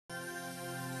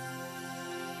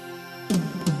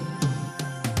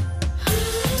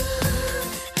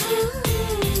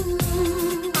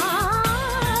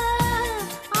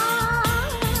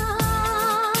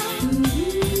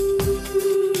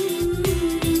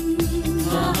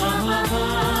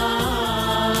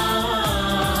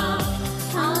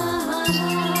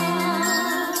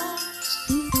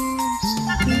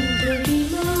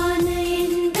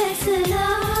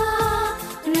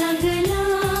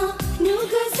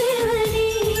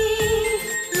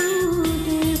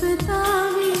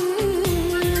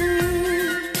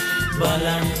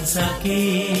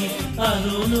සකේ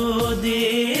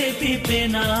අරුණෝදේ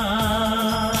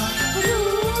පිපෙනා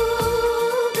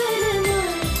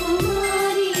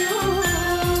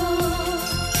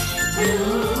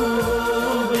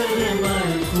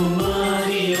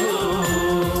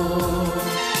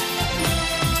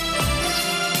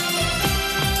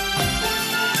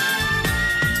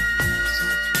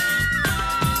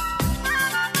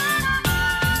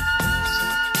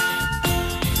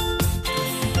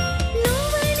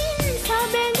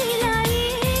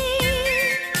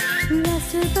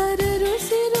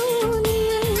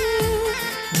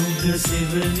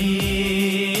Nugasewana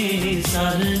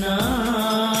sarana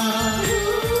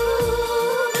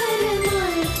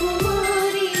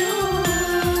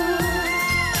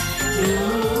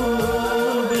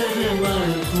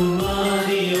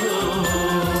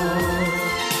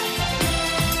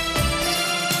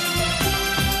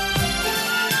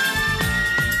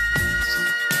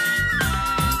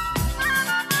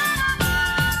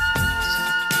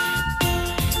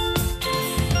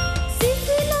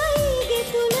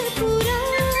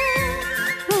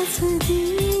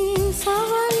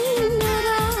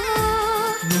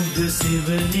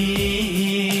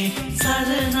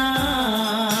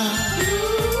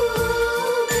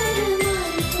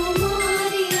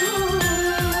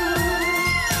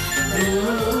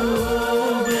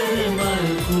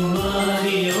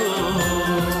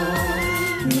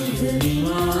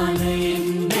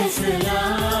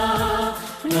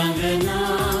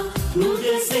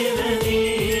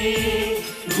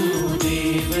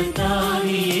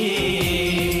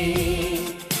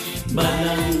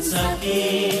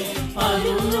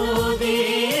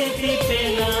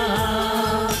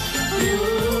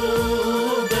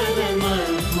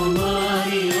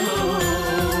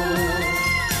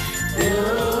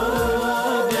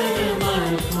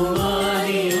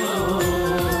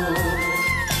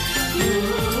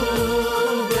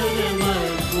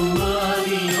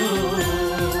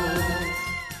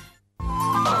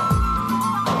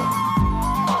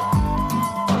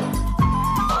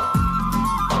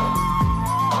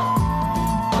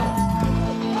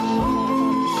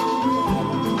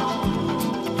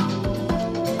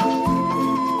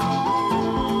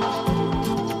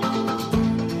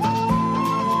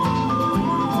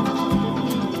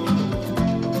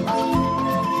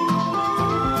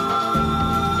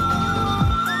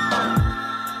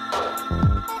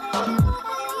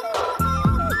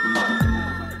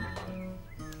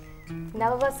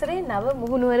නව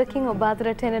මුහුණුවරකින් ඔබ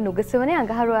අතරට එන නුගසවනේ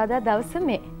අඟහරුවාදා දවස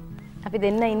මේ. අපි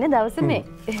දෙන්න ඉන්න දවස මේ.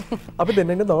 අපි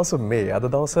දෙන්න ඉන්න දවස මේ. අද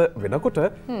දවස වෙනකොට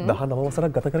 19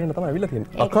 වසරක් ගත කරගෙන තමයි අවිල්ලා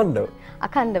තියෙන්නේ. අඛණ්ඩව.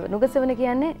 අඛණ්ඩව. නුගසවන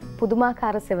කියන්නේ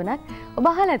පුදුමාකාර සෙවණක්.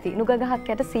 ඔබ අහලා ඇති. නුග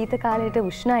ගහක් යට සීත කාලයට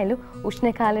උෂ්ණයිලු,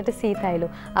 උෂ්ණ කාලයට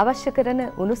සීතයිලු. අවශ්‍ය කරන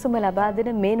උණුසුම ලබා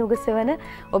දෙන මේ නුගසවන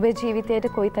ඔබේ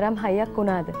ජීවිතයට කොයිතරම් හයියක්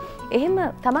වුණාද? එහෙම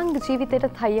තමන්ගේ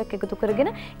ජීවිතයට හයියක් එකතු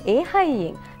කරගෙන ඒ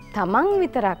හයියෙන් තමන්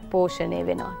විතරක් පෝෂණය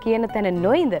වෙනවා කියන තැන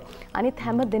නොඉඳ අනිත්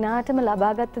හැම දිනාටම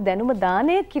ලබාගත් දැනුම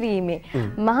දානය කිරීමේ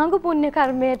මහඟු පුණ්‍ය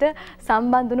කර්මයට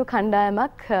සම්බන්ධ වුණු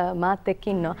කණ්ඩායමක් මාත් එක්ක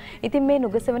ඉන්නවා. ඉතින් මේ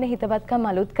නුගසවන හිතවත්කම්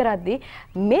අලුත් කරද්දී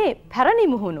මේ පැරණි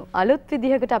මුහුණු අලුත්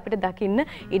විදිහකට අපිට දකින්න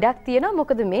ඉඩක් තියෙනවා.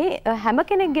 මොකද මේ හැම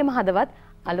කෙනෙක්ගේම හදවත්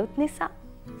අලුත් නිසා.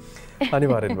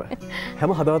 අනිවාර්යෙන්ම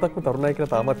හැම හදවතක්ම තරුණයි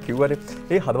කියලා තාමත් කිව්වනේ.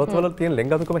 ඒ හදවතවල තියෙන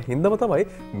ලෙන්ගතුකම හින්දාම තමයි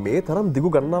මේ තරම්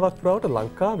දිගු ගණනාවක් පුරාවට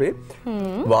ලංකාවේ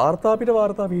වාර්තා පිට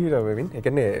වෙමින් ඒ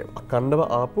කියන්නේ අඛණ්ඩව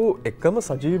ආපු එකම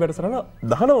සජීවී වැඩසටහන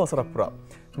 19 වසරක් පුරා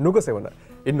නුගසෙවන.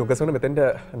 ඒ නුගසෙවන මෙතෙන්ට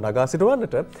නගා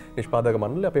සිටවන්නට නිෂ්පාදක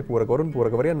මණ්ඩලය අපේ පූරකවරුන්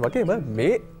පූරකවරියන් වගේම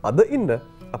මේ අද ඉන්න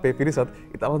අපේ පිරිසත්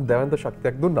ඉතාමත් දැවැන්ත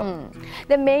ශක්තියක් දුන්නා.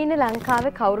 දැන් මේ ඉන්න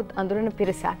ලංකාවේ කවුරුත් අඳුරන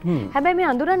පිරිසක්. හැබැයි මේ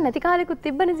අඳුරන්නේ නැති කාලෙකුත්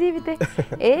තිබ්බනේ ජීවිතේ.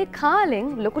 ඒ කාලෙන්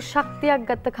ලොකු ශක්තියක්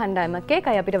ගත්ත කණ්ඩායමක්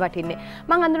ඒකයි අපිට වටින්නේ.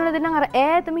 මං අඳුරන දෙන්නම් අර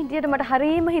ඈතම හිටියට මට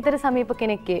හරීම හිතට සමීප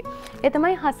කෙනෙක් ඒ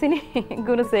තමයි හසිනි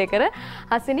ගුණසේකර.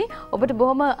 හසිනි ඔබට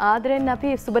බොහොම ආදරෙන්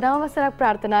අපි සුබ නව වසරක්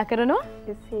ප්‍රාර්ථනා කරනවා.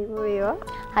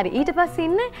 හරි ඊට පස්සේ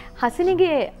ඉන්නේ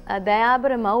හසිනිගේ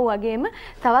දයාබර මව් වගේම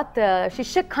තවත්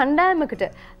ශිෂ්‍ය කණ්ඩායමකට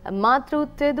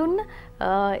මාතෘත්වය දුන්න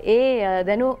ඒ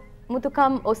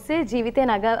දැනුමුතුකම් ඔස්සේ ජීවිතේ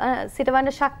නගා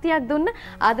සිටවන්න ශක්තියක් දුන්න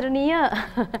ආදරණීය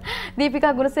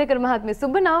දීපිකා ගුණසේකර මහත්මිය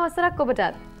සුබ නව වසරක්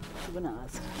ඔබටත්. සුබ නව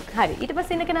වසරක්. හරි ඊට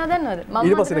පස්සේ ඉන්න කෙනා දන්නවද?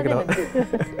 ඊට පස්සේ ඉන්න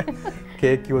කෙනා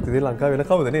කේක් කිව්වොත් ඉතින් ලංකාවේ වෙන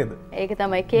කවුද නේද? ඒක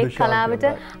තමයි කේක් කලාවට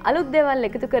අලුත් දේවල්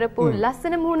එකතු කරපු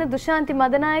ලස්සන මුහුණ දුෂාන්ති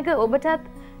මදනායක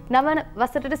ඔබටත් නව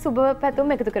වසරට සුබ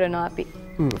පැතුම් එකතු කරනවා අපි.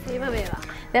 ඒව වේවා.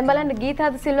 දැන් බලන්න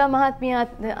ගීතාද සිල්වා මහත්මිය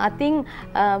අතින්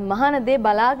මහාන දේ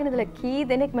බලාගෙන ඉඳලා කී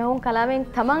දෙනෙක් මහවුන් කලාවෙන්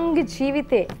තමන්ගේ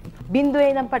ජීවිතේ බිඳුවේ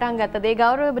ඉඳන් පටන් ගත්තද ඒ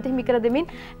ගෞරවය ඔබට හිමි කර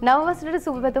දෙමින් නව වසරට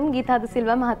සුබ පැතුම් ගීතාද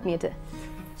සිල්වා මහත්මියට.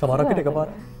 සමහරකට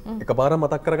එකපාර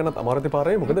මතක් කරගෙන අමාරුති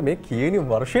පාරේ මොකද මේ කීයනි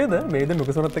වර්ෂයේද මේ ද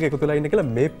නුගසවනත් එක්ක එකතු වෙලා ඉන්නේ කියලා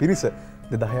මේ පිරිස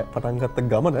 2010 පටන් ගත්ත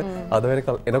ගමන අද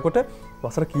වෙනකල් එනකොට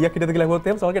වසර කීයක් හිටද කියලා අහුවොත්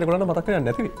එහෙම සමහරකට ඒගොල්ලන්ට මතක් කරන්නේ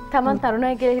නැති වෙයි. තමන්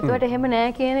තරුණයි කියලා හිතුවට එහෙම නෑ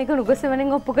කියන එක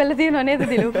නුගසවණෙන් ඔප්පු කරලා තියෙනව නේද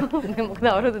දිලු? මොකද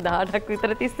අවුරුදු 18ක්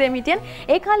විතර තිස්සේ හිටියන්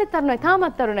ඒ කාලෙත් තරුණයි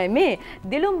තාමත් තරුණයි මේ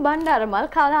දිලුම් බණ්ඩාර මල්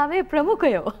කාලාවේ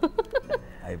ප්‍රමුඛයෝ.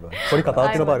 පොඩි කතාවක්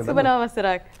තියෙනවා පාරේ. සුබ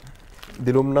නවසරක්.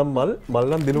 දිලුම් නම් මල්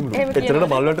නම් දිලුම් ලු. එච්චරට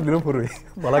මල් වලට දිලුම් පුරුයි.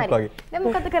 මලක් වගේ. දැන්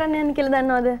මොකද කරන්න යන්නේ කියලා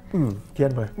දන්නවද?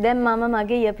 කියන්න බෑ. දැන් මම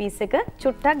මගේ ඉයර්පීස් එක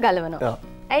චුට්ටක් ගලවනවා.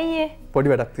 ඇයි ඒ?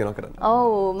 පොඩි වැඩක් තියෙනවා කරන්න.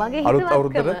 ඔව් මගේ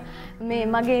හිතවත්කම මේ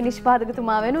මගේ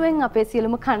නිෂ්පාදකතුමා වෙනුවෙන් අපේ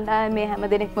සියලුම කණ්ඩායම මේ හැම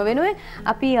දෙනෙක්ම වෙනුවෙන්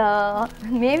අපි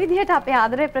මේ විදිහට අපේ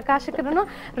ආදරය ප්‍රකාශ කරනවා.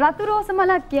 රතු රෝස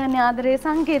මලක් කියන්නේ ආදරයේ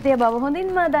සංකේතය බව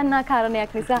හොඳින්ම දන්නා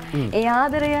කාරණයක් නිසා ඒ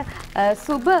ආදරය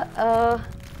සුබ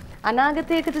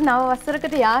අනාගතයකට නව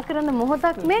වසරකට යා කරන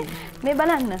මොහොතක් මේ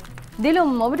බලන්න.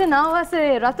 දිලුම් ඔබට නව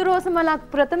වසරේ රතු රෝස මලක්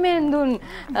ප්‍රථමයෙන් දුන්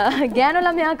ගෑනු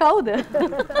ළමයා කවුද?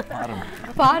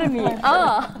 පාරමී.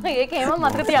 ඒක එහෙම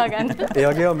මතක තියාගන්න. ඒ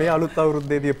වගේම මේ අලුත්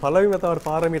අවුරුද්දේදී පළවෙනිම තවර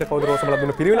පාරමීට කවුද රෝස මලක්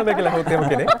දුන්න පිරිවෙන ළමයා කියලා හවුත් එහෙම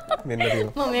කෙනෙක් මෙන්න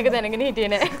තියෙනවා. මම මේක දැනගෙන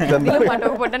හිටියේ නෑ. දිලුම් මට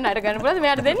ඔක පොඩ්ඩක් නඩ ගන්න පුළුවන්ද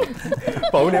මෙයාට දෙන්න?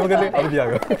 පවුනේ මොකද අපි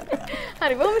තියාගන්න.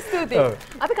 හරි බොහොම ස්තුතියි.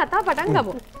 අපි කතාව පටන්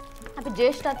ගමු. අපි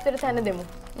ජේෂ්ඨත්වයට තැන දෙමු.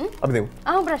 අපි දෙමු.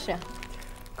 ප්‍රශ්න.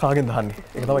 කාගෙන් දහන්නේ?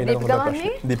 ඒක තමයි ඊළඟ හොඳ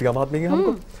ප්‍රශ්නේ. දීපිකා මහත්මියගෙන්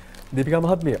අහමුකෝ. දීපිකා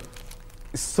මහත්මිය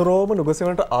ඉස්සරෝම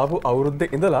නුගසෙවනට ආපු අවුරුද්දේ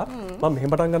ඉඳලා මම මෙහෙම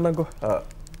පටන් ගන්නම්කෝ.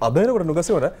 අද වෙනකොට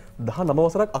නුගසෙවන 19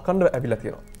 වසරක් අකණ්ඩව ඇවිල්ලා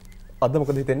තියෙනවා. අද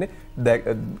මොකද හිතෙන්නේ?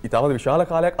 ඊටම විශාල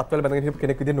කාලයක් අත්වල බැඳගෙන හිටපු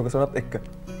කෙනෙක් විදිහට නුගසෙවනත් එක්ක.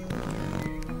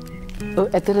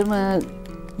 ඇතරම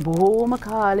බොහෝම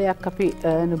කාලයක් අපි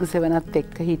නුගසෙවනත්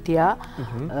එක්ක හිටියා.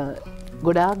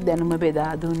 ගොඩාක් දැනුම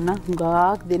බෙදා දුන්නා.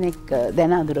 හුඟක් දෙනෙක්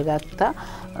දැන අඳුරගත්තා.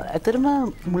 ඇතරම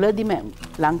මුලදිම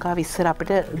ලංකාව ඉස්සර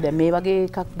අපිට දැන් මේ වගේ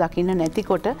එකක් දකින්න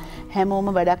නැතිකොට හැමෝම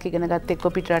වැඩක් ඉගෙන ගත්ත එක්ක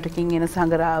පිටරටකින් එන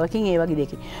සංගරාවකින් ඒ වගේ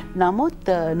දෙකකින්. නමුත්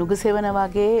නුගසෙවන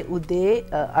වගේ උදේ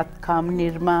අත්කම්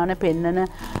නිර්මාණ පෙන්නන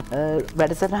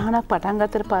වැඩසටහනක් පටන්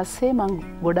ගත්තට පස්සේ මම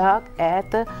ගොඩාක්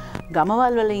ඈත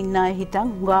ගමවල් වල ඉන්න අය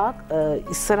හිටන් හුඟක්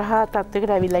ඉස්සරහා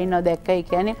තත්වයකට ඇවිල්ලා ඉන්නවා දැක්කයි. ඒ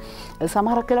කියන්නේ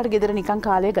සමහරක් වෙලාවට ගෙදර නිකන්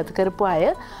කාලය ගත කරපු අය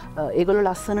ඒගොල්ලෝ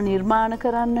ලස්සන නිර්මාණ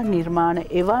කරන්න නිර්මාණ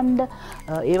එවන්න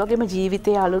ඒ වගේම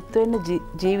ජීවිතය අලුත් වෙන්න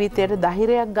ජීවිතයට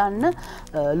ධෛර්යයක් ගන්න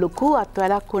ලොකු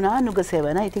අත්වැලක් වුණා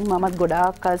නුගසෙවන. ඉතින් මමත්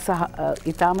ගොඩාක් කල්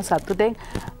ඉතාම සතුටෙන්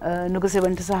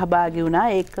නුගසෙවනට සහභාගී වුණා.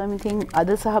 ඒකම ඉතින්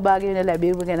අද සහභාගී වෙන්න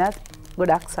ලැබීම ගැන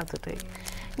ගොඩක් සතුටුයි.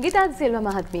 ගීතාද සිල්වා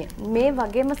මහත්මිය මේ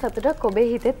වගේම සතුටක් ඔබේ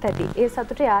හිතෙත් ඇති. ඒ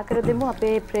සතුට යාකර දෙමු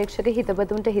අපේ ප්‍රේක්ෂක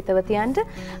හිතවතුන්ට හිතවතියන්ට.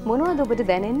 මොනවද ඔබට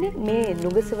දැනෙන්නේ මේ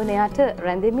නුගසෙවනයාට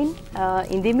රැඳෙමින්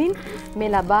ඉඳිමින්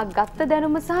මේ ලබා ගත්ත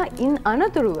දැනුම සහ ඉන්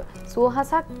අනතුරුව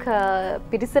සුවහසක්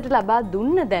පිරිසට ලබා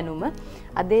දුන්න දැනුම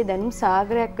අදේ දැනුම්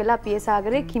සාගරයක් වෙලා පිය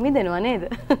සාගරේ කිමිදෙනවා නේද?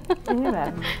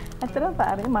 ඇත්තටම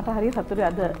පාරේ මට හරිය සතුටුයි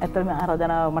අද ඇත්තටම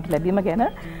ආරාධනාව මට ලැබීම ගැන.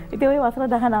 ඉතින් ওই වසර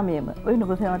 19ම ওই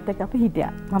නුගසෙවනත් එක්ක අපි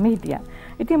හිටියා. මම හිටියා.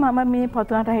 ඉතින් මම මේ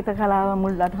පතුරට හිත කලාව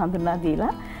මුල්ලට හඳුන්වා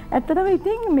දීලා ඇත්තටම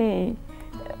ඉතින් මේ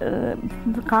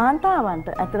කාන්තාවන්ට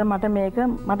ඇත්තට මට මේක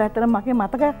මට ඇත්තට මගේ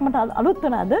මතකයක් මට අලුත්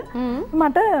වුණාද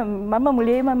මට මම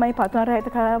මුලින්ම මේ පතුරට හිත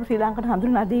කලාව ශ්‍රී ලංකාවට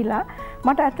හඳුන්වා දීලා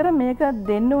මට ඇත්තට මේක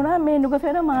දෙන්න උනා මේ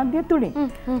නුගසෙවන මාධ්‍ය තුලින්.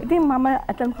 ඉතින් මම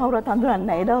ඇත්තටම කවුරුත් හඳුනන්නේ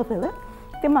නැහැ ඒ දවස්වල.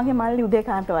 ඉතින් මගේ මල්ලි උදේ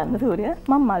කාන්ත වන්න සූර්ය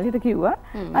මම මල්ලිට කිව්වා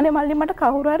අනේ මල්ලි මට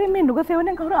කවුරු හරි මේ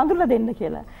නුගසෙවණෙන් කවුරු අඳුරලා දෙන්න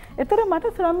කියලා. ඒතර මට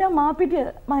සුරම්‍යා මාපිටිය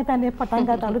මම හිතන්නේ පටන්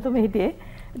ගන්න අලුතම හිටියේ.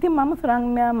 ඉතින් මම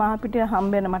සුරම්‍යා මාපිටිය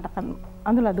හම්බෙන්න මට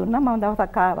අඳුරලා දුන්නා. මම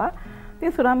දවසක් ආවා.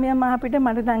 ඉතින් සුරම්‍යා මාපිටිය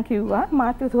මට දැන් කිව්වා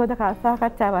මාත්‍ය සුවද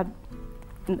සාකච්ඡාව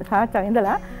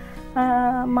ඉඳලා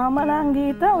මම නම්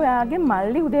ගීත ඔයාගේ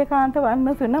මල්ලි උදේ කාන්ත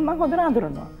වන්න සුන මම හොඳට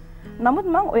අඳුරනවා. නමුත්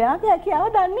මම ඔයාගේ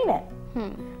හැකියාව දන්නේ නැහැ.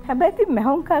 හැබැයි ඉතින්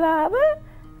මහොන් කලාව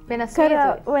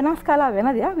වෙනස් කලාව වෙන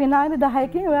දෙයක්. විනාඩි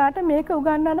 10කින් ඔයාට මේක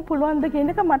උගන්වන්න පුළුවන්ද කියන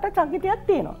එක මට චකිතයක්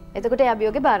තියෙනවා. එතකොට ඒ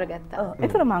අභියෝගේ බාරගත්තා.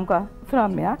 ඒතර මං කව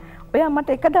සුරම්‍යා ඔයා මට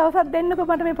එක දවසක් දෙන්නකෝ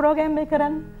මට මේ ප්‍රෝග්‍රෑම් එක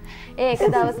කරන්න. ඒ එක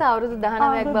දවස අවුරුදු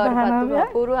 19ක් බවට පත්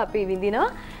අපූර්ව අපි විඳිනවා.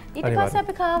 ඊට පස්සේ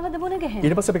අපි කාවද මුණ ගැහෙන්නේ.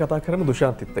 ඊට පස්සේ අපි කතා කරමු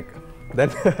දුෂාන්තිත් එක්ක. දැන්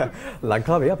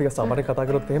ලංකාවේ අපි සාමාන්‍යයෙන් කතා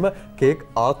කරොත් එහෙම කේක්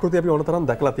ආකෘති අපි ඕන තරම්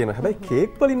දැකලා තියෙනවා. හැබැයි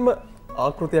කේක් වලින්ම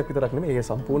ආකෘතියක් විතරක් නෙමෙයි ඒ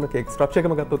සම්පූර්ණ කේක් ස්ට්‍රක්චර්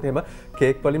එකම ගත්තොත් එහෙම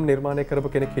කේක් වලින් නිර්මාණය කරපු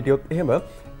කෙනෙක් හිටියොත් එහෙම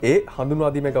ඒ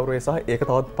හඳුන්වා දීමේ ගෞරවය සහ ඒක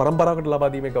තවත් පරම්පරාවකට ලබා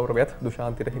දීමේ ගෞරවයත්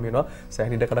දුෂාන්තිට හිමි වෙනවා.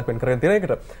 සෑහෙන ඉඩකඩක් වෙන් කරගෙන තියෙන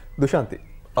එකට. දුෂාන්ති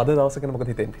අද දවස ගැන මොකද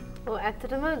හිතෙන්නේ? ඔව්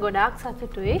ඇත්තටම ගොඩාක්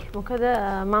සතුටුයි. මොකද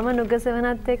මම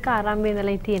නුගසෙවනත් එක්ක ආරම්භය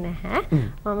ඉඳලා හිටියේ නැහැ.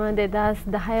 මම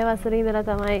 2010 වසරේ ඉඳලා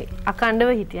තමයි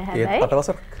අකණ්ඩව හිටියා හැබැයි. ඒත් 8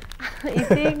 වසරක්.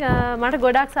 ඉතින් මට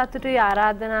ගොඩක් සතුටුයි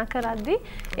ආරාධනා කරද්දි.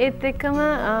 ඒත් එක්කම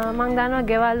මම දන්නවා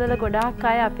ගෙවල් වල ගොඩාක්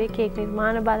අය අපේ කේක්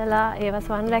නිර්මාණ බලලා ඒව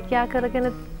ස්වර්ණ රැකියා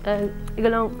කරගෙන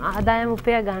ඒගොල්ලෝ ආදායම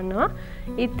උපය ගන්නවා.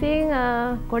 ඉතින්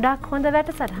ගොඩක් හොඳ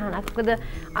වැඩසටහනක්. මොකද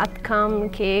අත්කම්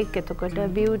කේක් එතකොට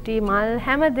බියුටි මල්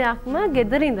හැම දෙයක්ම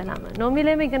ගෙදර ඉඳලම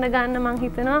නොමිලේම ඉගෙන ගන්න මං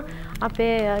හිතනවා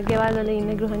අපේ ගෙවල් වල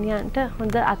ඉන්න ගෘහණියන්ට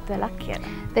හොඳ අත්වැලක්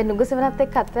කියලා. දැන් නුගසෙවණත්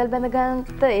එක්ක අත්වැල්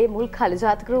බැඳගන්නත් ඒ මුල්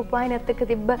කලජාතක රූපවාහිනියත් එක්ක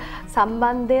තිබ්බ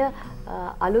සම්බන්ධය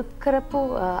අලුත් කරපු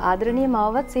ආදරණීය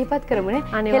මවවත් සිහිපත් කරමුනේ.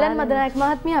 හෙලන් මදනායක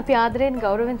මහත්මිය අපි ආදරයෙන්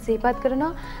ගෞරවයෙන් සිහිපත්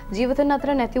කරනවා. ජීවිතන්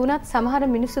අතර නැති වුණත් සමහර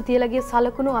මිනිස්සු තියලා ගිය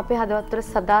සලකුණු අපේ හදවතට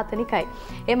සදාතනිකයි.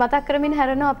 ඒ මතක් කරමින්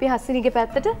හැරෙනවා අපි හසිනිගේ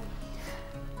පැත්තට.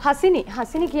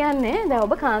 හසිනි කියන්නේ දැන්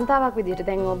ඔබ කාන්තාවක් විදිහට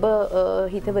දැන් ඔබ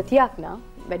හිතවතියක් නා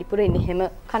වැඩිපුර ඉන්නේ හැම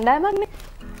කණ්ඩායමක්නේ.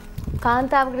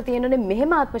 කාන්තාවකට තියෙනුනේ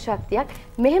මෙහෙම ආත්ම ශක්තියක්,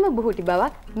 මෙහෙම බුහුටි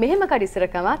බවක්, මෙහෙම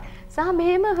කඩිසරකමක් සහ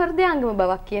මෙහෙම හෘදයාංගම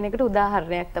බවක් කියන එකට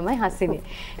උදාහරණයක් තමයි හසිනි.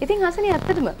 ඉතින් හසිනි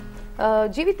ඇත්තටම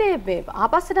ජීවිතේ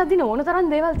ආපස්සට අදින ඕන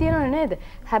තරම් දේවල් තියෙනව නේද?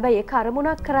 හැබැයි ඒක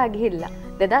අරමුණක් කරා ගිහිල්ලා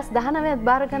 2019ත්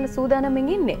බාර ගන්න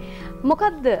සූදානම්ෙන් ඉන්නේ.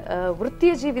 මොකද්ද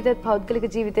වෘත්තීය ජීවිතෙත් පෞද්ගලික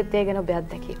ජීවිතෙත් ඒ ගැන ඔබ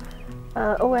අත්දැකීම?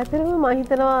 ඔව් ඇත්තටම මම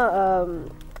හිතනවා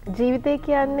ජීවිතය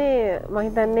කියන්නේ මම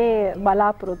හිතන්නේ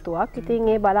බලාපොරොත්තුවක්. ඉතින්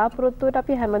ඒ බලාපොරොත්තුවට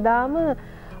අපි හැමදාම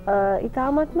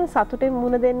ඊටාත්ම සතුටෙන්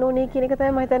මුණ දෙන්න ඕනේ කියන එක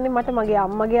තමයි මම හිතන්නේ මට මගේ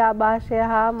අම්මගේ ආభాෂය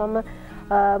හා මම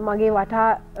මගේ වටා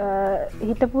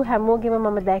හිටපු හැමෝගෙම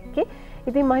මම දැක්කේ.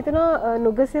 ඉතින් මම හිතනවා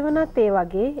නුගසෙවණත් ඒ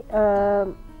වගේ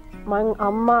මං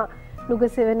අම්මා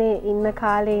නුගසෙවණේ ඉන්න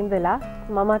කාලේ ඉඳලා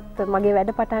මමත් මගේ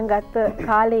වැඩ පටන් ගත්ත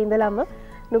කාලේ ඉඳලම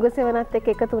නුගසෙවණත් එක්ක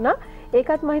එකතු වුණා.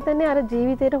 ඒකත් මම හිතන්නේ අර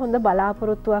ජීවිතේට හොඳ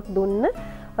බලාපොරොත්තුවක් දුන්න.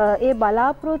 ඒ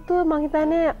බලාපොරොත්තුව මම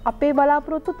හිතන්නේ අපේ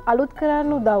බලාපොරොත්තුත් අලුත්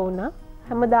කරන්න උදව් වුණා.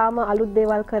 හැමදාම අලුත්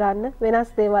දේවල් කරන්න, වෙනස්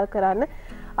දේවල් කරන්න,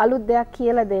 අලුත් දෙයක්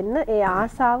කියලා දෙන්න ඒ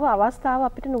ආසාව, අවස්ථාව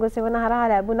අපිට නුගසෙවණ හරහා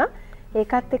ලැබුණා.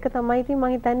 ඒකත් එක්ක තමයි ඉතින් මම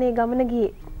හිතන්නේ ඒ ගමන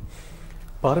ගියේ.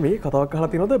 පාරමී කතාවක්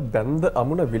අහලා තියෙනවද බැන්ද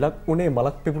අමුණ විලක් උනේ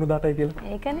මලක් පිපුණු දාටයි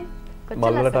කියලා? ඒකනේ.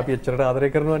 මල් වලට අපි එච්චරට ආදරය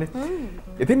කරනවානේ.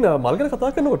 ඉතින් මල් ගැන කතා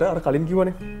කරනකොට අර කලින්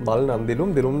කිව්වනේ මල් නම් දිලුම්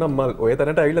නම් මල් ඔය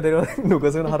තැනට ඇවිල්ලා දෙනවා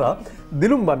නුගසෙවණ හරහා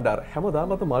දිලුම් බණ්ඩාර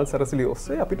හැමදාම මල් සැරසිලි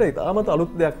ඔස්සේ අපිට ඉතාමත්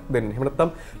අලුත් දෙයක් දෙන්නේ. එහෙම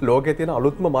නැත්නම් ලෝකයේ තියෙන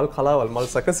අලුත්ම මල් කලාවල් මල්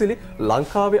සැකසිලි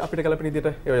ලංකාවේ අපිට ගැලපෙන විදිහට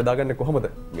ඒව යොදාගන්නේ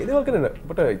කොහොමද? මේ දේවල් ගැන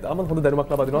අපිට ඉතාමත් හොඳ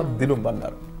දැනුමක් ලබා දෙනවා දිලුම්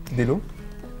බණ්ඩාර. දිලුම්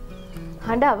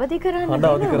හඬ අවදි කරන්න.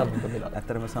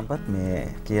 ඇත්තටම සම්පත් මේ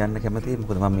කියන්න කැමතියි.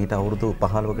 මොකද මම මීට අවුරුදු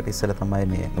 15කට ඉස්සෙල්ලා තමයි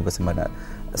මේ නුගසෙවණ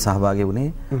සහභාගී වුණේ.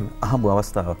 අහඹු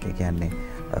අවස්ථාවක්. ඒ කියන්නේ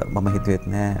මම හිතුවෙත්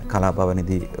නෑ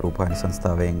කලාභවනිදී රූපවාහිනී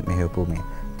සංස්ථාවෙන් මෙහෙවපු මේ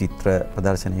චිත්‍ර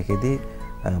ප්‍රදර්ශනයකදී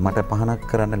මට පහනක්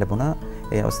කරන්න ලැබුණා.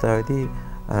 ඒ අවස්ථාවේදී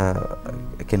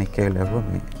කෙනෙක් කියලා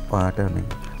මේ ඔයාට මේ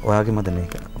ඔයාගේමද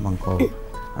මේක මං කෝ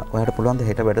ඔයාට පුළුවන් ද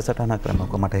හෙට වැඩසටහනක් කරන්න.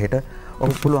 කො මට හෙට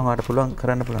ඔව් පුළුවන් ඔයාට පුළුවන්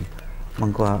කරන්න පුළුවන්.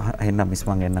 මං කෝ එන්නම් මිස්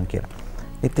මං එන්නම් කියලා.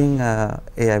 ඉතින්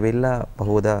ඒ ඇවිල්ලා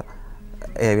පහෝදා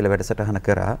ඒ ඇවිල්ලා වැඩසටහන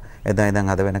කරා. එදා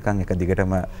ඉඳන් අද වෙනකන් එක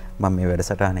දිගටම මම මේ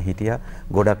වැඩසටහනේ හිටියා.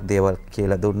 ගොඩක් දේවල්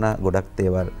කියලා දුන්නා. ගොඩක්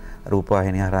දේවල්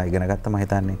රූපවාහිනිය හරහා ඉගෙන ගත්තා. මම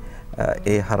හිතන්නේ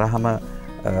ඒ හරහාම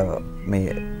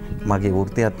මේ මගේ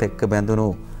වෘත්තියත් එක්ක බැඳුණු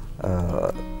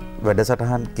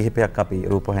වැඩසටහන් කිහිපයක් අපි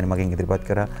රූපවාහිනිය මගෙන් ඉදිරිපත්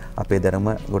කරා. අපේ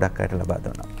දැනුම ගොඩක් අයට ලබා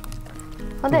දුන්නා.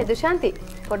 හොඳයි දුෂාන්ති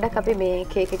පොඩ්ඩක් අපි මේ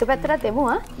කේක් එක පැත්තට එමු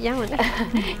යමුනේ.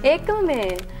 ඒකම මේ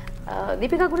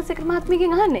දීපිකා ගුණසේකර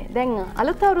මහත්මියගෙන් අහන්නේ. දැන්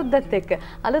අලුත් අවුරුද්දත් එක්ක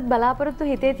අලුත් බලාපොරොත්තු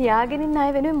හිතේ තියාගෙන ඉන්න අය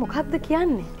වෙනුවෙන් මොකක්ද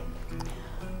කියන්නේ?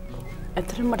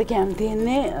 ඇත්තටම මට කියන්න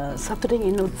තියෙන්නේ සතුටින්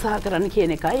ඉන්න උත්සාහ කරන්න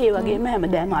කියන එකයි. ඒ වගේම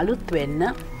හැමදාම අලුත් වෙන්න,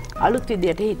 අලුත්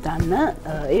විදියට හිතන්න.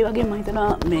 ඒ වගේම මම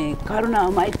හිතනවා මේ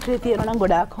කරුණාව මෛත්‍රිය තියෙනවා නම්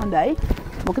ගොඩාක් හොඳයි.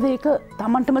 මොකද ඒක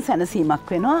Tamanටම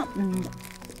සැනසීමක් වෙනවා.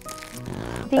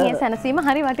 ඉතින් ඒ සැනසීම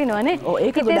හරි වටිනවනේ.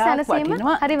 ඒක ගොඩාක්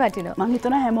වටිනවා. හරි වටිනවා. මම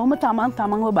හිතනවා හැමෝම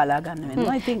තමන්ව බලා ගන්න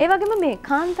වෙනවා. ඉතින් ඒ වගේම මේ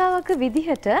කාන්තාවක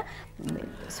විදිහට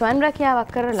ස්වයං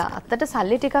රැකියාවක් කරලා අත්තට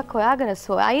සල්ලි ටිකක් හොයාගෙන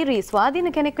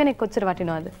ස්වාධීන කෙනෙක් වෙන්නේ කොච්චර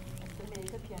වටිනවද?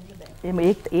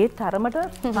 ඒ තරමට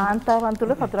කාන්තාවන්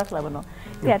තුළ සතුටක් ලබනවා.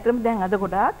 ඉතින් ඇත්තටම දැන් අද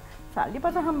ගොඩාක්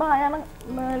සල්ලිපත හම්බා යන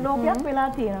ලෝකයක් වෙලා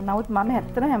තියෙනවා. නමුත් මම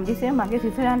ඇත්තටම හැමදෙස්සෙම මගේ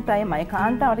සිසුරන්ටයි මයි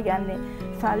කාන්තාවට කියන්නේ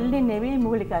සල්ලි නෙවෙයි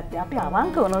මූලිකත්වය. අපි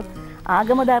අවංක වුණොත්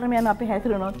ආගම ධර්මයන් අපි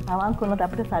හැසිරුණොත් අවංක වුණොත්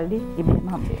අපිට සල්ලි ඉබේම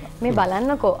හම්බ වෙනවා. මේ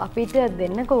බලන්නකෝ අපිට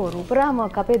දෙන්නකෝ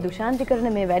රූපරාමයක් අපේ දුෂාන්ති කරන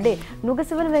මේ වැඩේ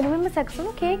නුගසෙවණ වෙනුවෙන්ම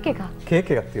සැකසුණු කේක් එකක්.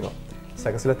 කේක් එකක් තියෙනවා.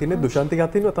 සැකසලා තින්නේ දුෂාන්ති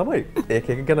එකක් තියෙනවා තමයි. ඒ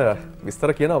කේක් ගැන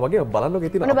විස්තර කියනවා වගේ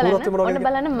බලන්නකෝ තියෙන අපූර්වත්වය මොනවද? ඔන්න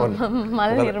බලන්න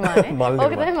මල් නිර්මාණය.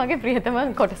 ඕක තමයි මගේ ප්‍රියතම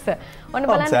කොටස. ඔන්න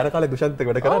බලන්න. සෑර කාලේ දුෂාන්ති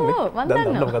වැඩ කරන්නේ. දැන්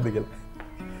දන්න මොකද්ද කියලා.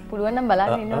 පුළුවන් නම්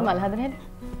බලන්න ඉන්න මල් හදන හැටි.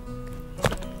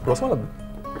 රෝස් මලක්ද?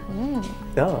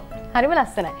 යා. හරිම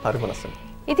ලස්සනයි. හරිම ලස්සනයි.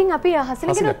 ඉතින් අපි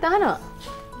හසිනගෙනත් අහනවා.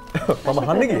 මම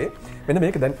අහන්නේ ගියේ මෙන්න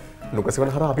මේක දැන්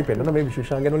නුගසෙවන හරහා අපි පෙන්වන මේ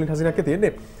විශේෂාංගයන් වලින් හසිනක්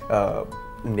තියෙන්නේ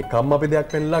නිකම්ම අපි දෙයක්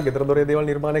පෙන්නලා ගෙදර දොරේ දේවල්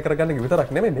නිර්මාණය කරගන්න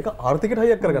විතරක් නෙමෙයි මේක ආර්ථිකයට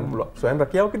හයියක් කරගන්න පුළුවන්. ස්වයං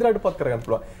රැකියාවක් ඉදිරියට පත් කරගන්න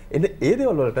පුළුවන්. එන්නේ ඒ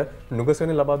දේවල් වලට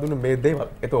නුගසෙවනේ ලබා දුන්න මේ දේවල්.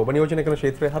 ඒක ඔබ නියෝජනය කරන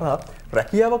ක්ෂේත්‍රය හරහා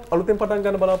රැකියාවක් අලුතෙන් පටන්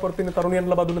ගන්න බලාපොරොත්තු වෙන තරුණියන්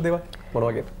ලබා දුන්න දේවල් මොන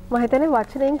වගේද? මම හිතන්නේ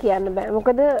වචනෙන් කියන්න බෑ.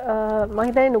 මොකද මම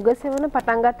හිතන්නේ නුගසෙවන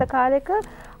පටන් ගත්ත කාලෙක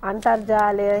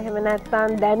අන්තර්ජාලය එහෙම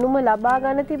නැත්නම් දැනුම ලබා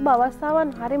ගන්න තිබ්බ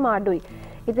අවස්ථාවන් හරිම අඩුයි.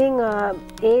 ඉතින්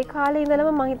ඒ කාලේ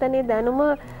ඉඳලම මම හිතන්නේ දැනුම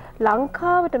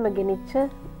ලංකාවටම ගෙනිච්ච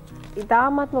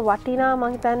ඉතාමත්ම වටිනා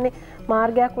මම හිතන්නේ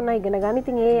මාර්ගයක් වුණා ඉගෙන ගන්න.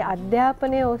 ඉතින් ඒ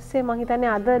අධ්‍යාපනය ඔස්සේ මම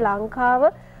හිතන්නේ අද ලංකාව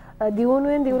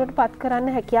දියුණුවෙන් දියුණුවට පත් කරන්න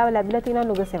හැකියාව ලැබිලා තියෙනවා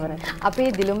නුගසෙවනට. අපි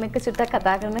දිලුම් එක්ක සුට්ටක්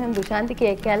කතා කරන දුෂාන්ති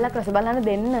කේක් කෑල්ලක් රස බලන්න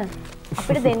දෙන්න.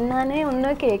 අපිට දෙන්නානේ ඔන්න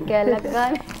කේක් කෑල්ලක්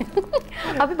ගන්න.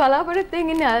 අපි බලාපොරොත්තු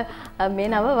වෙන්නේ මේ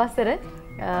නව වසර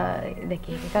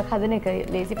දෙකේ එකක් හදන එක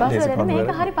ලේසි පාසලට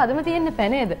මේක හරි පදම තියෙන්න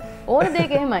පැනේද? ඕන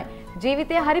දෙයක එහෙමයි.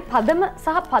 ජීවිතය හරි පදම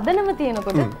සහ පදනම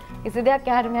තියෙනකොට කිසි දෙයක්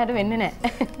යහට මෙහාට වෙන්නේ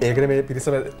නැහැ. ඒකනේ මේ පිරිස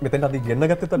මෙතෙන් අද ඉගෙන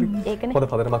ගත්තත් අපි හොඳ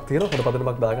පදනමක් තියෙනවා. හොඳ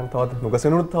පදනමක් දාගන්න තවත්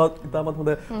නුගසෙනුත් තවත් ඉතාමත්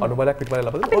හොඳ අනුබලයක් පිටවල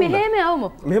ලබලා අපි මෙහෙම આવමු.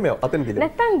 මෙහෙම ආව අතෙන් ගිහින්.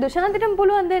 නැත්තම් දුෂාන්තිටම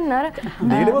පුළුවන් දෙන්න අර.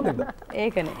 දීලෙවත් දෙන්න.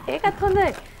 ඒකනේ. ඒකත් හොඳයි.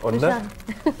 ඔන්න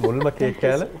මුල්ම කේක්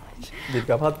කෑල්ල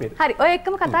දීපහත් මේ. හරි. ඔය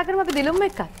එක්කම කතා කරමු අපි දිලුම්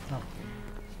එක්ක.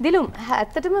 දිලුම්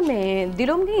ඇත්තටම මේ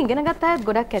දිලුම්ගෙන් ඉගෙන ගත්ත අයත්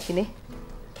ගොඩක් ඇතිනේ.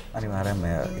 අනිවාර්යයෙන්ම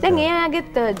දැන්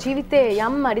එයාගෙත් ජීවිතේ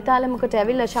යම් අඩිතාලමකට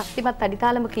ඇවිල්ලා ශක්තිමත්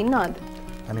අඩිතාලමක ඉන්නවද?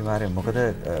 අනිවාර්යෙන් මොකද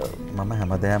මම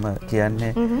හැමදාම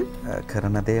කියන්නේ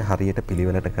කරන දේ හරියට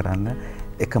පිළිවෙලට කරන්න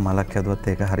එක මලක් හැදුවත්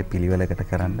ඒක හරි පිළිවෙලකට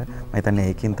කරන්න මම හිතන්නේ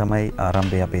ඒකින් තමයි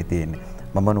ආරම්භය අපේ තියෙන්නේ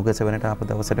මම නුගසෙවනට ආපු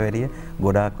දවසට වැඩිය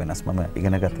ගොඩාක් වෙනස් මම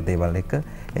ඉගෙනගත්ත දේවල් එක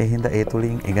ඒ හින්දා ඒ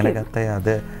තුලින් ඉගෙනගත්ත අය අද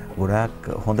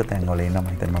ගොඩාක් හොඳ තැන්වල ඉන්නවා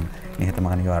මම හිතන්නේ මම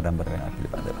නිහතමානීව ආඩම්බර වෙනවා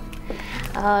පිළිබඳව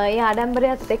ඒ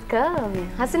ආඩම්බරයත් එක්ක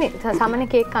හසිනි සාමාන්‍ය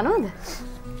කේක් කනවද?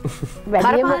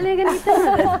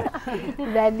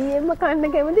 වැඩියෙන්ම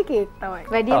කන්න කැමති කේක් තමයි.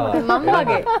 වැඩියෙන්ම මම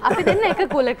වගේ. අපි දෙන්න එක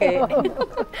කුලකේ.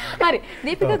 හරි.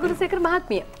 දීපිකා ගුරුසේකර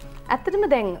මහත්මිය. ඇත්තටම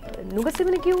දැන්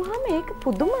නුගසෙවන කිව්වහම ඒක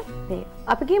පුදුම මේ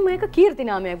අපි කියමු ඒක කීර්ති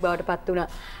නාමයක් බවට පත් වුණා.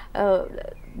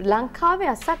 ලංකාවේ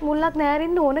අස්සක් මුල්ලක්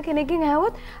නෑරින්න ඕන කෙනෙක්ගෙන්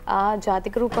ඇහුවොත්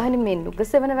ජාතික රූපවාහිනි මේ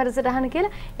නුගසෙවන වැඩසටහන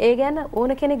කියලා ඒ ගැන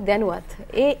ඕන කෙනෙක් දැනුවත්.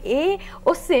 ඒ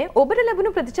ඔස්සේ ඔබට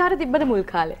ලැබුණු ප්‍රතිචාර තිබ්බද මුල්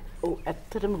කාලේ? ඔව්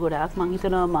ඇත්තටම ගොඩාක් මං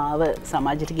හිතනවා මාව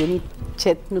සමාජයට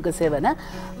ගෙනිච්චෙත් නුගසෙවන.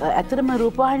 ඇත්තටම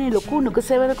රූපවාහිනිය ලොකු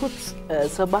නුගසෙවනකුත්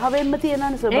ස්වභාවයෙන්ම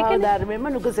තියෙනවානේ ස්වභාව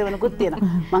ධර්මයෙන්ම නුගසෙවනකුත්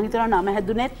තියෙනවා. මං හිතනවා නම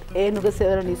හැදුනේත් ඒ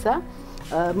නුගසෙවන නිසා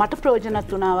මට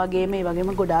ප්‍රයෝජනත් වුණා වගේ මේ වගේම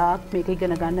ගොඩාක් මේක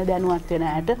ඉගෙන ගන්න දැනුවත් වෙන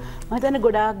ඇයට මම හිතන්නේ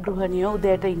ගොඩාක් ගෘහණියෝ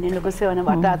උදේට ඉන්නේ නුගසෙවන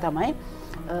වටා තමයි.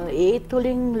 ඒ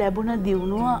තුලින් ලැබුණ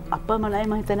දියුණුව අපමණයි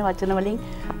මම හිතන්නේ වචන වලින්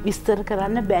විස්තර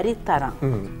කරන්න බැරි තරම්.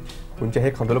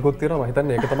 පුංචි කඳලකුත් තියෙනවා මම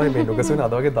හිතන්නේ ඒක තමයි මේ නුගසෙවන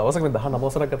අද වගේ දවසක මේ 19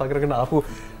 වසරක් ගත කරගෙන ආපු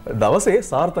දවසේ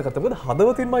සාර්ථකත්වය. මොකද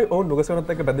හදවතින්මයි ඕන්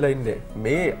නුගසෙවනත් එක්ක බැඳලා ඉන්නේ.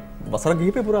 මේ වසර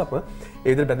කිහිපේ පුරාම ඒ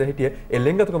විදිහට බැඳලා හිටියේ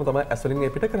එල්ලෙන්ගතුකම තමයි ඇස් වලින්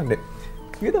ඒ පිට කරන්නේ.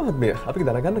 කීයදවත් මේ අපි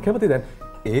දැනගන්න කැමති දැන්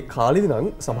ඒ කාලෙදි නම්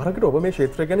සමහරකට ඔබ මේ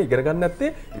ක්ෂේත්‍රය ගැන ඉගෙන ගන්න නැත්තේ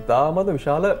ඉතාමත්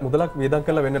විශාල මුදලක් වියදම්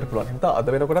කරලා වෙන්නට පුළුවන්. හිතා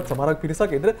අද වෙනකොටත් සමහරක්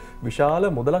පිරිසක් ඉදිරිය විශාල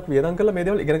මුදලක් වියදම් කරලා මේ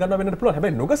දේවල් ඉගෙන ගන්න වෙන්නට පුළුවන්.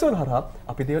 හැබැයි නුගසෙවන හරහා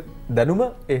අපි දැනුම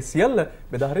ඒ සියල්ල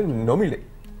බෙදා හරින්න නොමිලේ.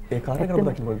 ඒ කාර්යය කරමු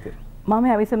දකින්න ඕනේ. මම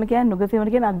ඇවිස්සම කියන්නේ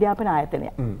නුගසෙවන කියන අධ්‍යාපන ආයතනය.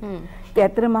 ඒක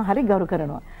ඇත්තටම හරි ගෞරව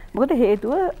කරනවා. මොකද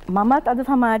හේතුව මමත් අද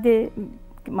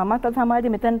සමාජයේ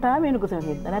මෙතනට ආවේ නුගසෙවන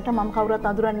හින්දා. නැත්නම් මම කවුරුත්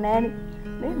අඳුරන්නේ නැහනේ.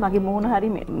 නේ මගේ මූණ හරි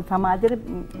සමාජයේ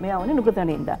මෙයා වුණේ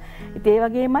නුගසෙවන හින්දා. ඉතින් ඒ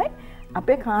වගේමයි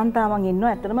අපේ කාන්තාවන්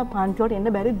ඉන්නවා ඇත්තටම පන්තිවලට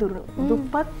එන්න බැරි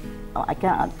දුප්පත්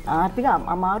ආර්ථික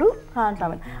අමාරු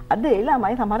කාන්තාවන්. අද ඒ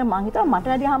ළමයි සමහර මං හිතුවා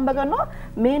මට වැඩි හම්බ කරනවා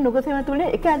මේ නුගසෙවන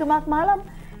තුලේ එක ඇඳුමක් මාලා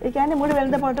ඒ කියන්නේ මුළු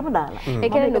වෙළඳ පොළටම දාලා. ඒ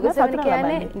කියන්නේ නුගසෙවන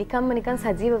කියන්නේ නිකන්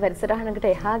සජීව වැඩසටහනකට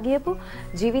එහා ගියපු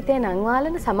ජීවිතේ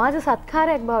නංවාලන සමාජ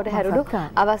සත්කාරයක් බවට හැරුණු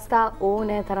අවස්ථා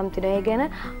ඕනෑ තරම් තිනේ ගැන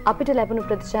අපිට ලැබුණු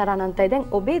ප්‍රතිචාර අනන්තයි. දැන්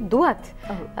ඔබේ දුවත්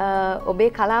ඔබේ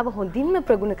කලාව හොඳින්ම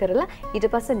ප්‍රගුණ කරලා ඊට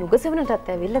පස්සේ නුගසෙවනටත්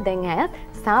ඇවිල්ලා දැන් ඇයත්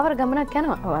ස්ථාවර ගමනක්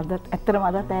යනවා. ඔව් ඇත්තටම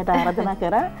අදත් ඇයට ආරාධනා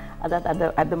කරා.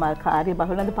 අද මා කාර්ය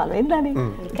බහුලද පළවෙනිදානේ.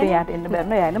 ඉතින් යාට එන්න බැරි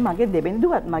නෑ. එයාන මගේ දෙවෙනි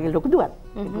දුවත්, මගේ ලොකු දුවත්.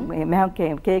 මම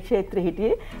කේක් ක්ෂේත්‍රයේ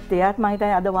හිටියේ. එයාත් මම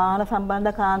හිතන්නේ අද වාහන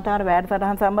සම්බන්ධ කාන්තාර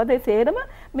වැඩසටහන් සම්බන්ධ ඒ සේරම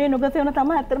මේ නුගසෙවන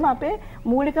තමයි ඇත්තටම අපේ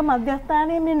මූලික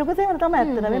මධ්‍යස්ථානයේ මේ නුගසෙවන තමයි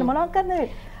ඇත්තට වෙන මොනවක් කරන්නේ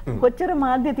කොච්චර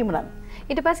මාධ්‍ය තිබුණාද.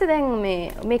 ඊට පස්සේ දැන්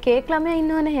මේ කේක් ළමයා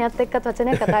ඉන්නවනේ එයාත් එක්කත්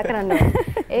වචනයක් කතා කරන්න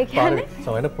ඕනේ. ඒ කියන්නේ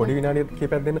සමහරවිට පොඩි විනාඩියක්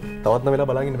කීපයක් දෙන්න තවත් නම් වෙලා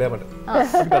බලන් ඉන්න බෑ මට.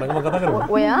 අපි කනගම කතා කරමු.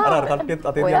 ඔයා අර කට්ටියත්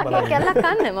අතේ තියන් බලන්න. ඔයා කැල්ලක්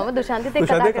කන්න මම දුෂාන්තිත් එක්ක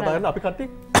කතා කරනවා. අපි කට්ටිය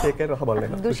කේක් එක රහ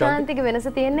බලන්න. දුෂාන්තිගේ වෙනස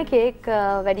තියෙන්නේ කේක්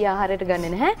වැඩි ආහාරයට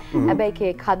ගන්නෙ නැහැ. හැබැයි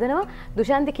කේක් හදනවා.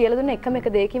 දුෂාන්ති කියලා දුන්න එකම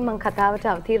එක දෙයකින් මම කතාවට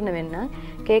අවතීර්ණ වෙන්නම්.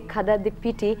 කේක් හදද්දි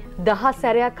පිටි 10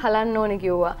 සැරයක් හලන්න ඕනේ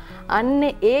කිව්වා. අන්න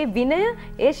ඒ විනය,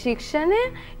 ඒ ශික්ෂණය,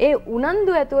 ඒ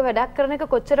උනන්දු ඇතුව වැඩක් කරන එක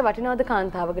කොච්චර වටිනවද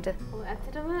කාන්තාවකට?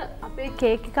 ඇත්තටම අපේ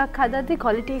කේක් එකක් හදද්දි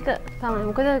ක්වොලිටි එක තමයි.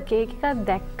 මොකද කේක් එකක්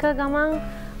දැක්ක ගමන්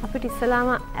අපිට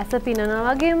ඉස්සලාම ඇස පිනනවා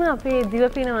වගේම අපේ දිව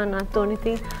පිනවන්නත් ඕනේ.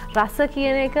 ඉතින් රස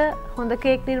කියන එක හොඳ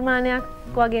කේක් නිර්මාණයක්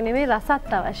වගේ නෙමෙයි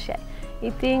රසත් අවශ්‍යයි.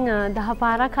 ඉතින් 10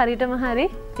 පාරක් හරියටම හරි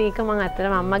ඒක මම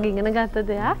අතරම අම්මගෙන් ඉගෙන ගත්ත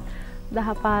දෙයක්.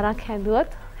 10 පාරක්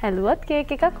හැලුවොත්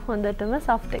කේක් එකක් හොඳටම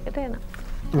සොෆ්ට් එකට එනවා.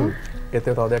 ඒත්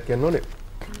තව දෙයක් කියන්න ඕනේ.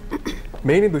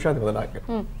 මේනි දුෂාන්ති මදනායක.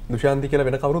 දුෂාන්ති කියලා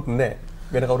වෙන කවුරුත් නැහැ.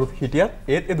 වෙන කවුරුත් හිටියත්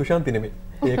ඒත් ඒ දුෂාන්ති නෙමෙයි.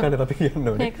 ඒකනේ අපි කියන්න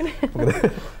ඕනේ. මොකද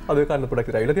අද ඒ කන්න පොඩක්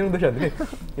ඉරයිලා තියෙන දුෂාන්ති නේ.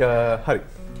 හරි.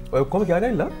 ඔය ඔක්කොම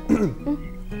කියන්නilla.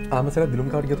 ආමසර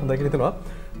දිලුම් කාට ගියත් හොඳයි කියලා හිතනවා.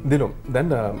 දිලුම්.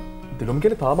 දැන් දිලුම්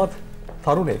කියන්නේ තාමත්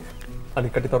තරුණෙක්.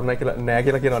 අනිත් කටි තරුණයි කියලා නෑ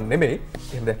කියලා කියනවා නෙමෙයි.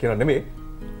 එහෙම දෙයක් කියනවා නෙමෙයි.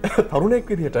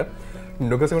 තරුණෙක් විදිහට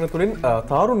නුගසෙවන තුලින්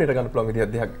තාරුණ්‍යයට ගන්න පුළුවන්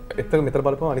විදිහක් දෙයක්. එතන මෙතන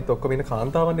බලපුවම අනිත් ඔක්කොම ඉන්න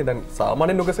කාන්තාවන්නේ දැන්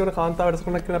සාමාන්‍ය නුගසෙවන කාන්තාව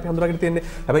වැඩසටහනක් කියලා අපි හඳුනාගෙන තියෙන්නේ.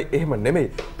 හැබැයි එහෙම නෙමෙයි.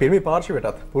 පිරිමි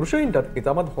පාර්ශවයටත් පුරුෂයින්ටත්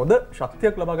ඉතාමත් හොඳ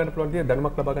ශක්තියක් ලබා ගන්න පුළුවන් විදිහ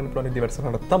දැනුමක් ලබා ගන්න පුළුවන් විදිහ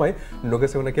වැඩසටහනක් තමයි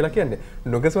නුගසෙවන කියලා කියන්නේ.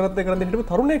 නුගසෙවනත් එක්ක කරන් දෙන්න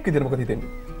තරුණයෙක් විදිහට මොකද හිතෙන්නේ?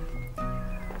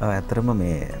 ඇත්තටම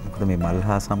මේ මොකද මේ මල්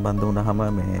හා සම්බන්ධ වුණාම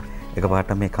මේ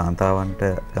එකපාරට මේ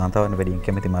කාන්තාවන් වැඩියෙන්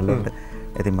කැමති මල් වලට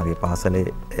ඉතින් මගේ පාසලේ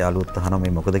යාළුවොත් අහනවා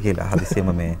මේ මොකද කියලා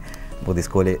හදිසියෙම මේ මොකද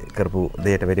ඉස්කෝලේ කරපු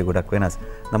දෙයට වැඩි ගොඩක් වෙනස්.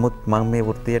 නමුත් මම මේ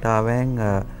වෘත්තියට ආවෙන්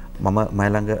මම මයි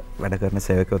ළඟ වැඩ කරන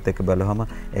සේවකයොත් එක්ක බලවම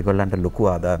ඒගොල්ලන්ට ලොකු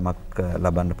ආදායමක්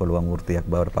ලබන්න පුළුවන් වෘත්තියක්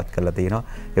බවට පත් කරලා තියෙනවා.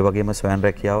 ඒ වගේම ස්වයං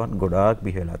රැකියාවන් ගොඩාක්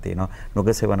බිහි වෙලා තියෙනවා.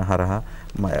 නුගසෙවන හරහා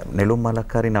නෙළුම්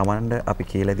මලක් හරි නමන්න අපි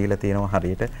කියලා දීලා තියෙනවා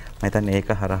හරියට. මම හිතන්නේ ඒක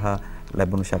හරහා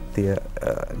ලැබුණු ශක්තිය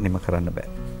නිම කරන්න බෑ.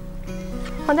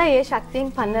 හොඳයි ඒ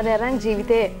ශක්තියෙන් පන්නර අරන්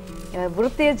ජීවිතේ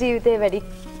වෘත්තීය ජීවිතේ වැඩි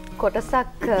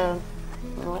කොටසක්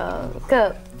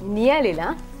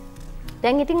නියැලිලා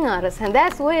දැන් ඉතින් අර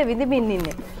සඳෑ සුවය විඳින්න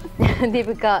ඉන්නේ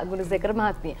දීපිකා ගුණසේකර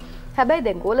මහත්මිය. හැබැයි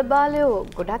දැන් ගෝල බාලයෝ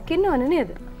ගොඩක් ඉන්නවනේ නේද?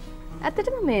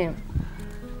 ඇත්තටම මේ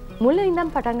මුල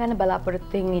ඉඳන් පටන් ගන්න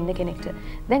බලාපොරොත්තු වෙමින් ඉන්න කෙනෙක්ට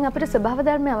දැන් අපිට ස්වභාව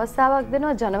ධර්මයේ අවස්ථාවක්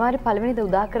දෙනවා ජනවාරි 1 වෙනිදා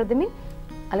උදා කර දෙමින්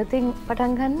අලුතින්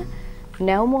පටන් ගන්න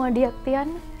නැවුම් අඩියක්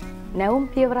තියන්න නැවුම්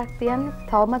පියවරක් තියන්න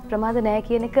තවමත් ප්‍රමාද නැහැ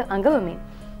කියන එක අඟවමින්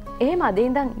එහෙම අද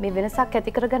ඉඳන් මේ වෙනසක්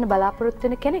ඇති කරගන්න බලාපොරොත්තු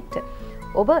වෙන කෙනෙක්ට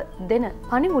ඔබ දෙන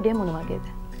පණිවුඩය මොන වගේද?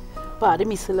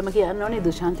 පාරෙම ඉස්සෙල්ලම කියන්න ඕනේ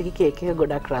දුෂාන්තිගේ කේක් එක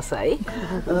ගොඩක් රසයි.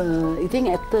 ඉතින්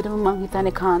ඇත්තටම මම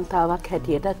හිතන්නේ කාන්තාවක්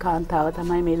හැටියට කාන්තාව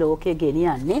තමයි මේ ලෝකය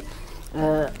ගෙනියන්නේ.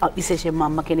 විශේෂයෙන්ම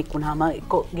අම්මා කෙනෙක් වුණාම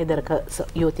එක්ක ගෙදරක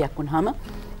යුවතියක් වුණාම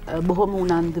බොහොම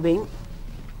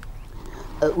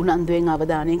උනන්දුවෙන්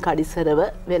අවධානයෙන් කඩිසරව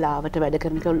වෙලාවට වැඩ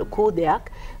කරන එක ලොකු දෙයක්.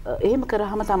 එහෙම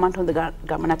කරාම Tamanට හොඳ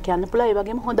ගමනක් යන්න පුළුවන්. ඒ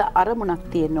වගේම හොඳ අරමුණක්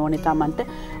තියෙන්න ඕනේ Tamanට.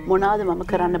 මොනවාද මම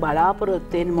කරන්න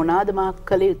බලාපොරොත්තු වෙන්නේ මොනවාද මම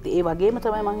කළ යුත්තේ. ඒ වගේම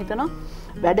තමයි මම හිතනවා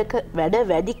වැඩ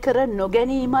වැඩි කර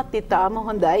නොගැනීමත් ඉතාම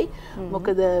හොඳයි.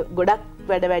 මොකද ගොඩක්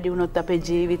වැඩ වැඩි වුණොත් අපේ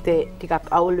ජීවිතේ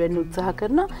ටිකක් අවුල් වෙන්න උත්සාහ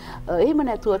කරනවා. එහෙම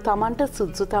නැතුව Tamanට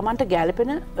සුදුසු Tamanට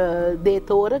ගැළපෙන දේ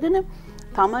තෝරගෙන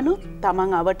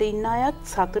තමන් අවට ඉන්න අයත්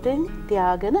සතුටෙන්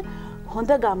තියාගෙන හොඳ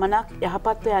ගමනක්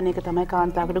යහපත්ව යන එක තමයි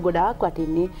කාන්තාවකට ගොඩාක්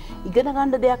වටින්නේ. ඉගෙන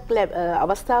ගන්න දෙයක්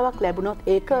අවස්ථාවක් ලැබුණොත්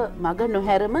ඒක මග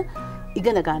නොහැරම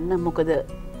ඉගෙන ගන්න. මොකද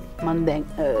මම දැන්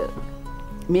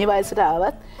මේ වයසට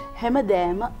ආවත්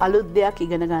හැමදෑම අලුත් දෙයක්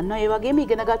ඉගෙන ගන්නවා. ඒ වගේම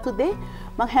ඉගෙනගත්තු දේ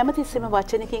මම හැමතිස්සෙම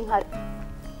වචනකින් හරි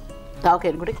තව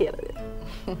කෙනෙකුට කියලා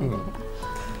දෙනවා.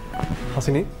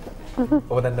 හසිනි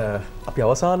ඔබ දැන් අපි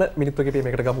අවසාන මිනිත්තු කිහිපයක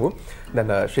මේකට ගමු.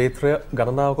 දැන් ක්ෂේත්‍රය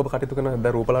ගණනාවක ඔබ කටයුතු කරන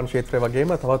දැන් රූපලාන ක්ෂේත්‍රය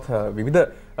වගේම තවත් විවිධ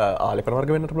ආලේපන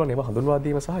වර්ග වෙන්නට පුළුවන්. ඒවා හඳුන්වා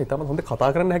දීම සහ ඊටම හොඳ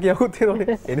කතා කරන්න හැකියාවක්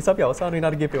තියෙනවානේ. ඒ නිසා අපි අවසාන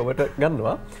විනාඩි කිහිපය ඔබට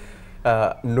ගන්නවා.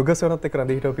 නුගසෙවනත් එක්ක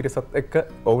රැඳී හිටපු පිරිසත් එක්ක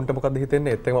ඔවුන්ට මොකක්ද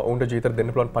හිතෙන්නේ? ඒත් එක්කම ඔවුන්ට ජීවිතේ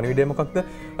දෙන්න පුළුවන් පණිවිඩය මොකක්ද?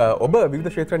 ඔබ විවිධ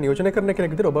ක්ෂේත්‍ර නියෝජනය කරන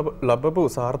කෙනෙක් විදිහට ඔබ ලබපු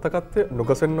සාර්ථකත්වය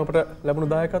නුගසෙවන ඔබට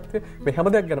ලැබුණු දායකත්වය මේ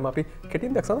හැම දෙයක් ගැනම අපි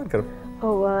කෙටින් දෙයක් සඳහන් කරමු.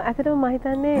 ඔව් ඇත්තටම මම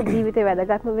හිතන්නේ ජීවිතේ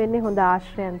වැදගත්ම වෙන්නේ හොඳ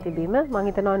ආශ්‍රයයන් තිබීම.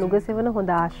 මම හිතනවා නුගසෙවන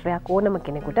හොඳ ආශ්‍රයයක් ඕනම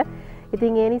කෙනෙකුට.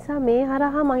 ඉතින් ඒ නිසා මේ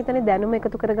හරහා මම හිතන්නේ දැනුම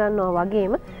එකතු කරගන්නවා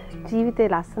වගේම ජීවිතේ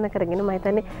ලස්සන කරගෙන මම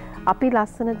හිතන්නේ අපි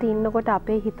ලස්සනට ඉන්නකොට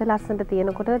අපේ හිත ලස්සනට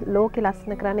තියෙනකොට ලෝකේ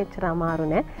ලස්සන කරන්න එච්චර අමාරු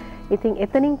නෑ. ඉතින්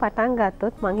එතනින් පටන්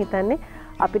ගත්තොත් මම හිතන්නේ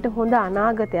අපිට හොඳ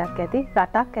අනාගතයක් ඇති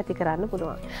රටක් ඇති කරන්න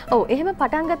පුළුවන්. ඔව් එහෙම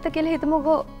පටන් ගත්ත කියලා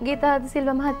හිතමුකෝ ගීතා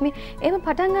සිල්වා මහත්මිය. එහෙම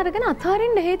පටන් අරගෙන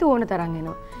අතාරින්න හේතු ඕන තරම්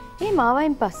එනවා. ඒ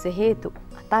මාවයින් පස්සේ හේතු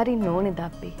අතාරින්න ඕනේ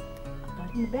දප්පේ.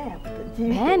 බෑ අපිට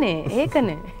ජීවිතේ. බෑනේ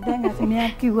ඒකනේ. දැන්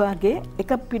අසමියක් කිව්වාගේ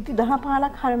එක පිටි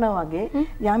 10-15ක් හරනවා වගේ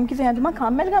යම් කිසි ඇඳුමක්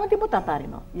කම්මැලිකම තිබ්බොත්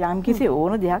අතාරිනවා. යම් කිසි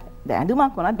ඕන දෙයක්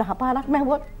ඇඳුමක් වුණත් 10-15ක්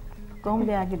මැහුවොත්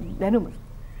කොහොමද යාගේ දැනුම?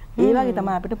 ඒ වගේ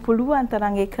තමයි අපිට පුළුවන්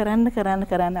තරම් ඒ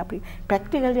කරන්න අපි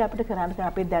ප්‍රැක්ටිකලි අපිට කරන්න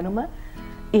අපේ දැනුම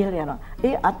ඉහළ යනවා.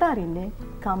 ඒ අතාරින්නේ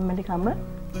කම්මැලිකම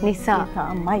නිසා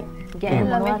තමයි. ගෑනු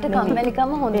ළමයින්ට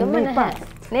කම්මැලිකම හොඳම නැහැ.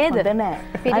 නේද? හොඳ නෑ.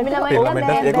 පිරිමි ළමයි ඒ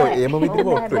ළමයින්ට ඒක ඒම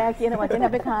විදිහම ඔප්පු. බෑ කියන වචනේ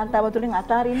අපේ කාන්තාව තුලින්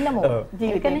අතාරින්නම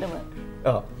ජීවිතේටම.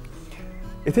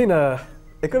 ඉතින්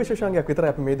එක විශේෂාංගයක්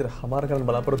විතරයි අපි මේ විදිහට හමාර කරන්න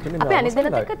බලාපොරොත්තු වෙන්නේ. අපි අනිත්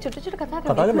දෙනත් එක්ක චුට්ට කතා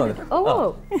කරමු. කතා කරනවද?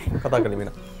 ඔව්. කතා කරමු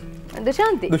නේ.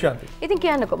 දුෂාන්ති. දුෂාන්ති. ඉතින්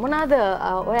කියන්නකෝ මොනවාද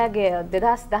ඔයාගේ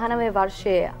 2019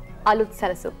 වර්ෂයේ අලුත්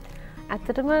සැලසුම්?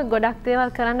 ඇත්තටම ගොඩක් දේවල්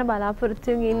කරන්න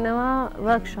බලාපොරොත්තු ඉන්නවා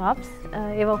වර්ක්ෂොප්ස්.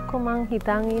 ඒ ඔක්කොම මං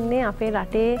හිතන් ඉන්නේ අපේ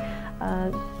රටේ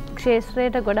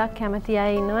ක්ෂේත්‍රයට ගොඩක් කැමති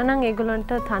අය ඉන්නවා නම්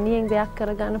ඒගොල්ලන්ට තනියෙන් දෙයක්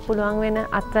කරගන්න පුළුවන් වෙන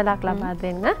අත්වලක් ලබා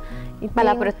දෙන්න.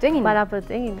 බලාපොරොත්තුෙන් ඉන්නවා.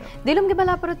 දිලුම්ගේ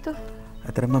බලාපොරොත්තු?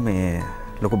 ඇතරම මේ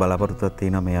ලොකු බලාපොරොත්තුවක්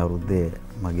තියෙනවා මේ අවුරුද්දේ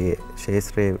මගේ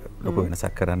ශේත්‍රයේ ලොකු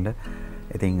වෙනසක් කරන්න.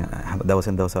 ඉතින්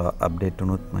දවසින් දවස අප්ඩේට්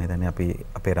වුණොත් මම හිතන්නේ අපි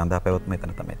අපේ රඳා පැවැත්ම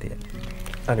එතන තමයි තියෙන්නේ.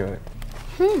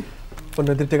 අනිවාර්යයෙන්.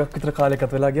 ඔන්න ඉතින් ටිකක් විතර කාලයක්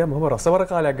ගත වෙලා ගියා. මොහොම රසවර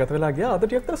කාලයක් ගත වෙලා ගියා. අද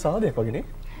ටිකක් විතර සාදයක් වගේනේ.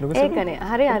 ඒකනේ.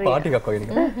 හරි. පාටි එකක් වගේ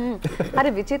නිකන්.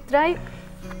 හරි විචිත්‍රයි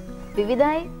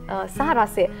විවිධයි සහ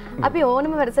රසය. අපි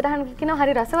ඕනම වැඩසටහනක කියනවා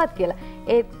හරි රසවත් කියලා.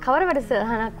 ඒ කවර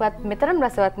වැඩසටහනක්වත් මෙතරම්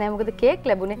රසවත් නෑ. මොකද කේක්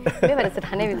ලැබුණේ මේ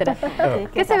වැඩසටහනේ විතරයි.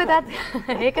 කෙසේ වෙතත්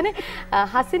ඒකනේ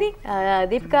හසිනි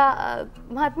දීපිකා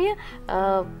මහත්මිය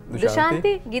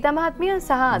දුෂාන්ති ගීතා මහත්මිය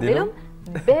සහ දිලුම්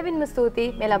බෙහෙවින්ම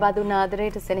ස්තුතියි මේ ලබා දුන්න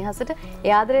ආදරයට සෙනෙහසට.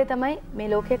 ඒ ආදරය තමයි මේ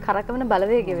ලෝකයේ කරකවන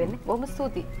බලවේගය වෙන්නේ. බොහොම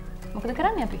ස්තුතියි. මොකද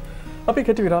කරන්නේ අපි? අපි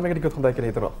කෙටි විරාමයකට ගියොත් හොඳයි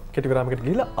කියලා හිතනවා. කෙටි විරාමයකට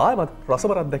ගිහිල්ලා ආයෙමත්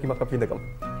රසවර අත්දැකීමක් අපි විඳගමු.